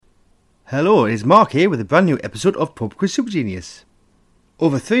Hello, it's Mark here with a brand new episode of Pub Quiz Super Genius.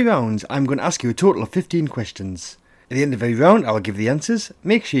 Over 3 rounds, I'm going to ask you a total of 15 questions. At the end of every round, I will give the answers.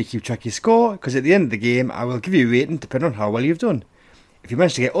 Make sure you keep track of your score, because at the end of the game, I will give you a rating depending on how well you've done. If you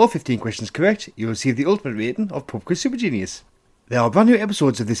manage to get all 15 questions correct, you will receive the ultimate rating of Pub Quiz Super Genius. There are brand new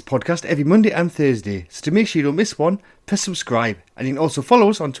episodes of this podcast every Monday and Thursday, so to make sure you don't miss one, press subscribe, and you can also follow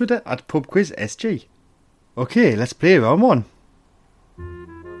us on Twitter at PubQuizSG. Okay, let's play round 1.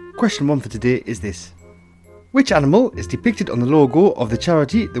 Question 1 for today is this. Which animal is depicted on the logo of the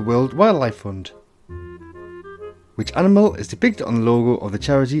charity the World Wildlife Fund? Which animal is depicted on the logo of the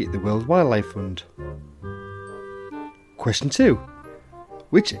charity the World Wildlife Fund? Question 2.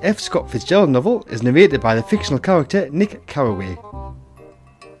 Which F. Scott Fitzgerald novel is narrated by the fictional character Nick Carraway?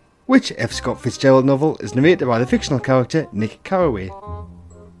 Which F. Scott Fitzgerald novel is narrated by the fictional character Nick Carraway?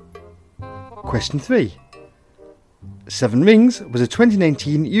 Question 3. Seven Rings was a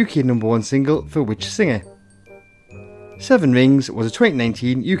 2019 UK number 1 single for which singer? Seven Rings was a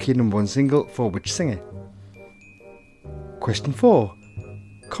 2019 UK number 1 single for which singer? Question 4.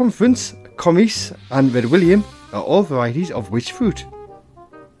 Conference, Commies and Red William are all varieties of which fruit?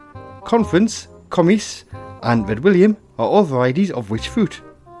 Conference, Commies and Red William are all varieties of which fruit?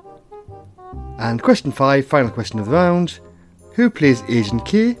 And question 5, final question of the round. Who plays Agent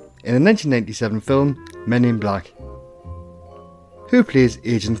K in the 1997 film Men in Black? Who plays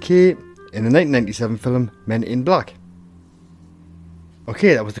Agent K in the 1997 film Men in Black?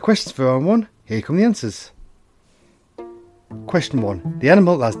 Okay, that was the questions for round 1. Here come the answers. Question 1. The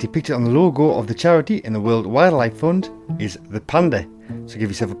animal that's depicted on the logo of the charity in the World Wildlife Fund is the panda. So give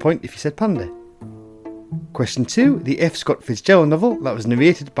yourself a point if you said panda. Question 2. The F. Scott Fitzgerald novel that was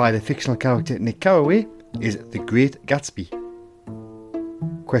narrated by the fictional character Nick Carraway is The Great Gatsby.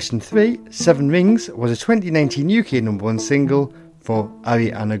 Question 3. Seven Rings was a 2019 UK number 1 single for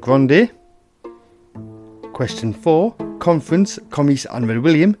Ariana Grande. Question 4. Conference, Commies and Red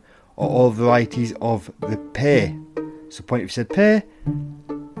William are all varieties of the pear. So point if you said pear.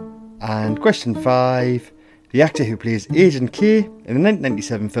 And question 5. The actor who plays Agent K in the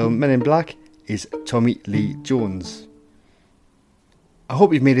 1997 film Men in Black is Tommy Lee Jones. I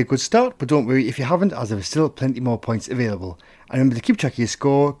hope you've made a good start, but don't worry if you haven't, as there are still plenty more points available. And remember to keep track of your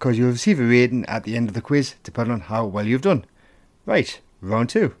score, because you'll receive a rating at the end of the quiz depending on how well you've done. Right, round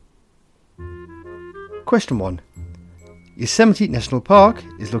 2. Question 1. Yosemite National Park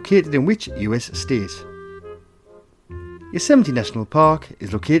is located in which US state? Yosemite National Park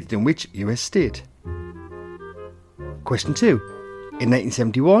is located in which US state? Question 2. In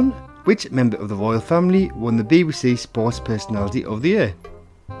 1971, which member of the royal family won the BBC Sports Personality of the Year?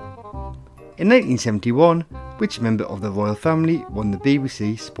 In 1971, which member of the royal family won the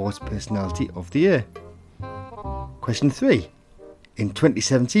BBC Sports Personality of the Year? Question 3. In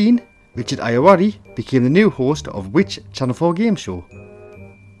 2017, Richard Ayoade became the new host of which Channel 4 game show?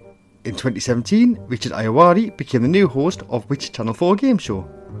 In 2017, Richard Ayoade became the new host of which Channel 4 game show?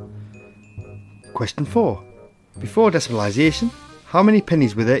 Question 4. Before decimalisation, how many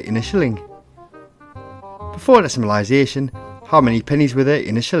pennies were there in a shilling? Before decimalisation, how many pennies were there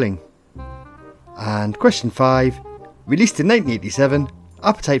in a shilling? And question 5. Released in 1987,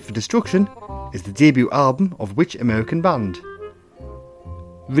 Appetite for Destruction is the debut album of which American band?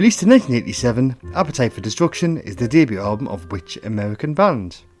 Released in 1987, Appetite for Destruction is the debut album of which American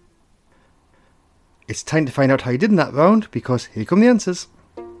band? It's time to find out how you did in that round, because here come the answers.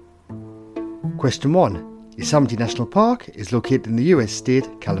 Question 1. Yosemite National Park is located in the US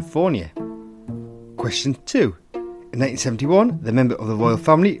state California. Question 2. In 1971, the member of the royal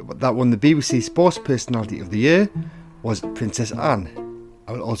family that won the BBC Sports Personality of the Year was Princess Anne.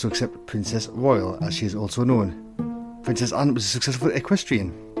 I will also accept Princess Royal, as she is also known. Princess Anne was a successful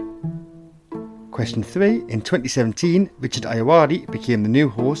equestrian. Question 3. In 2017, Richard Ayoade became the new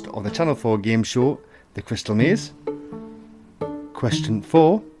host of the Channel 4 game show The Crystal Maze. Question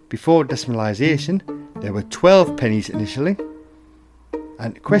 4. Before decimalisation, there were 12 pennies in a shilling.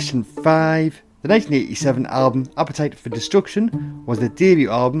 And question 5. The 1987 album Appetite for Destruction was the debut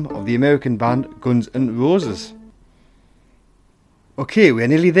album of the American band Guns N' Roses. Okay, we're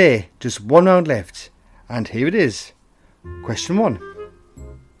nearly there. Just one round left. And here it is. Question 1.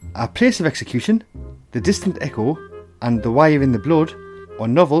 A Place of Execution, The Distant Echo and The Wire in the Blood are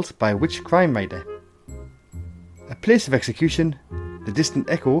novels by which crime writer? A Place of Execution, The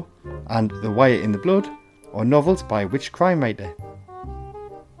Distant Echo and The Wire in the Blood are novels by which crime writer?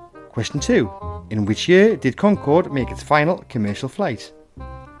 Question 2. In which year did Concorde make its final commercial flight?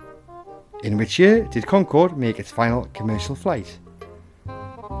 In which year did Concorde make its final commercial flight?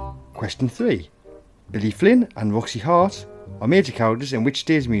 Question 3. Billy Flynn and Roxy Hart are major characters in which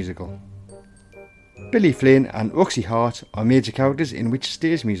stage musical? Billy Flynn and Roxy Hart are major characters in which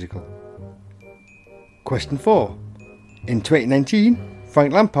stage musical? Question 4. In 2019,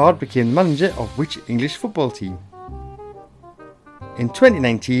 Frank Lampard became the manager of which English football team? In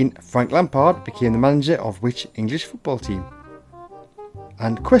 2019, Frank Lampard became the manager of which English football team?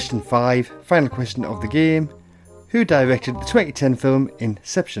 And question 5, final question of the game. Who directed the 2010 film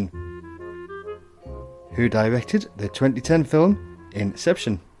Inception? Who directed the 2010 film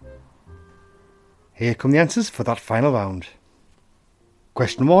Inception? Here come the answers for that final round.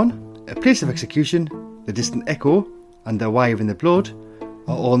 Question 1. A Place of Execution, The Distant Echo, and A Wire in the Blood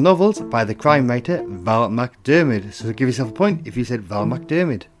are all novels by the crime writer Val McDermid. So give yourself a point if you said Val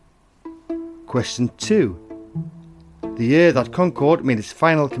McDermid. Question 2. The year that Concorde made its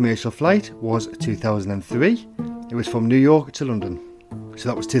final commercial flight was 2003. It was from New York to London. So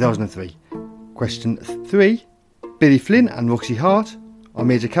that was 2003. Question 3. Billy Flynn and Roxy Hart are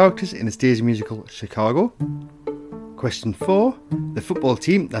major characters in the stage musical Chicago. Question 4. The football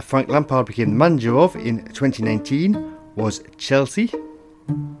team that Frank Lampard became the manager of in 2019 was Chelsea.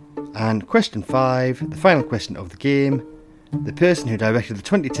 And question 5, the final question of the game. The person who directed the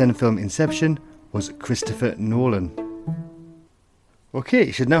 2010 film Inception was Christopher Nolan. Okay,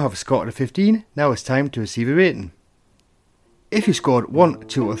 you should now have a score out of 15. Now it's time to receive a rating. If you scored 1,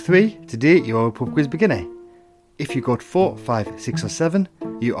 2 or 3, today you are a pub quiz beginner. If you got 4, 5, 6 or 7,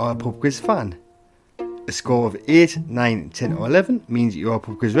 you are a pub quiz fan. A score of 8, 9, 10 or 11 means you are a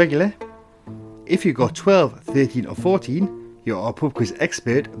pub quiz regular. If you got 12, 13 or 14, you are a pub quiz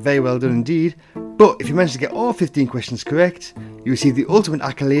expert. Very well done indeed. But if you manage to get all 15 questions correct, you receive the ultimate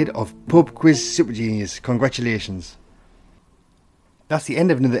accolade of Pub Quiz Super Genius. Congratulations. That's the end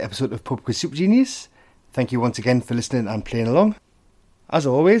of another episode of Pub Quiz Super Genius. Thank you once again for listening and playing along. As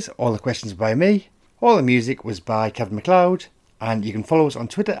always, all the questions were by me, all the music was by Kevin MacLeod, and you can follow us on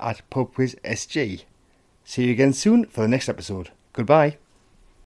Twitter at PubQuizSG. See you again soon for the next episode. Goodbye.